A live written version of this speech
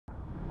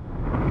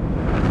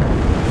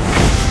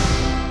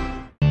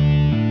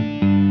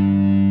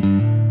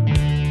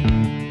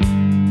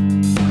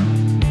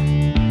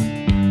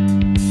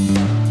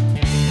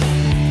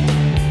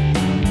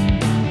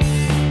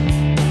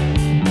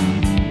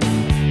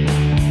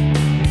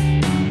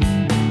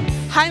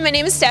Hi, my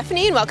name is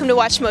Stephanie and welcome to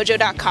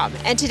WatchMojo.com.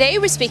 And today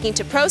we're speaking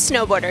to pro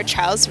snowboarder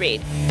Charles Reid.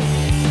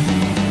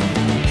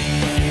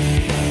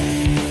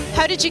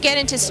 How did you get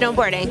into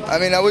snowboarding? I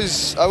mean, I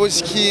was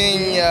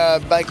skiing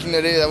back in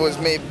the day. I was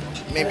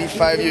maybe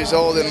 5 years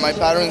old, and my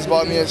parents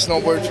bought me a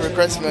snowboard for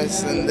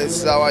Christmas, and this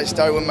is how I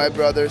started with my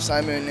brother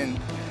Simon, and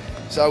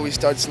so we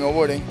started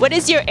snowboarding. What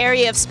is your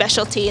area of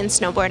specialty in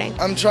snowboarding?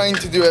 I'm trying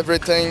to do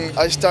everything.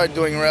 I started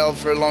doing rail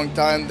for a long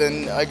time,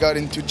 then I got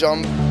into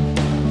jump.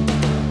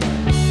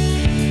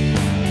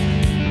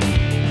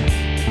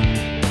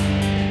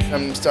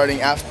 I'm starting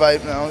half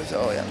pipe now,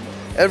 so yeah,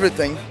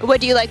 everything.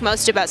 What do you like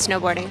most about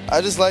snowboarding? I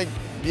just like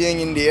being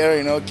in the air,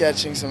 you know,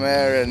 catching some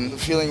air, and the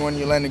feeling when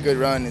you land a good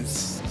run,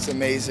 it's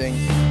amazing.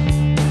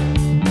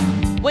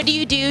 What do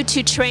you do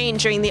to train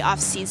during the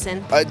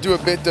off-season? I do a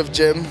bit of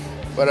gym,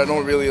 but I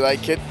don't really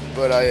like it,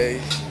 but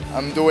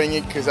I'm doing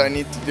it because I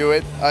need to do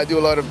it. I do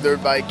a lot of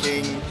dirt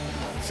biking.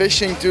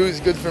 Fishing too is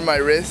good for my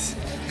wrist.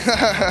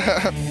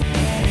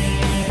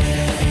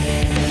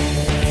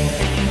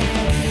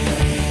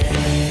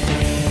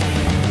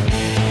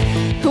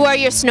 Who are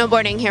your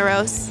snowboarding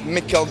heroes?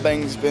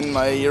 Bang's been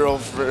my hero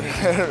for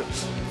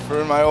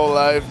my whole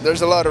life.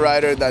 There's a lot of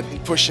riders that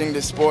pushing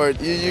the sport.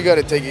 You got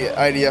to take an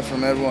idea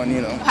from everyone, you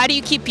know. How do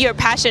you keep your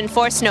passion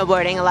for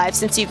snowboarding alive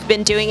since you've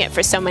been doing it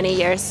for so many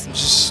years?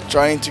 Just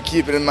trying to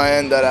keep it in my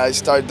head that I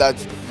started that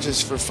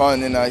just for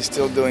fun, and I'm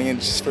still doing it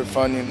just for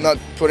fun, and not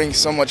putting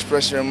so much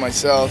pressure on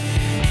myself.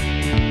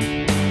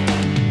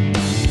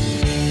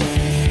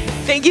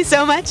 Thank you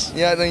so much.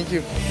 Yeah, thank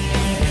you.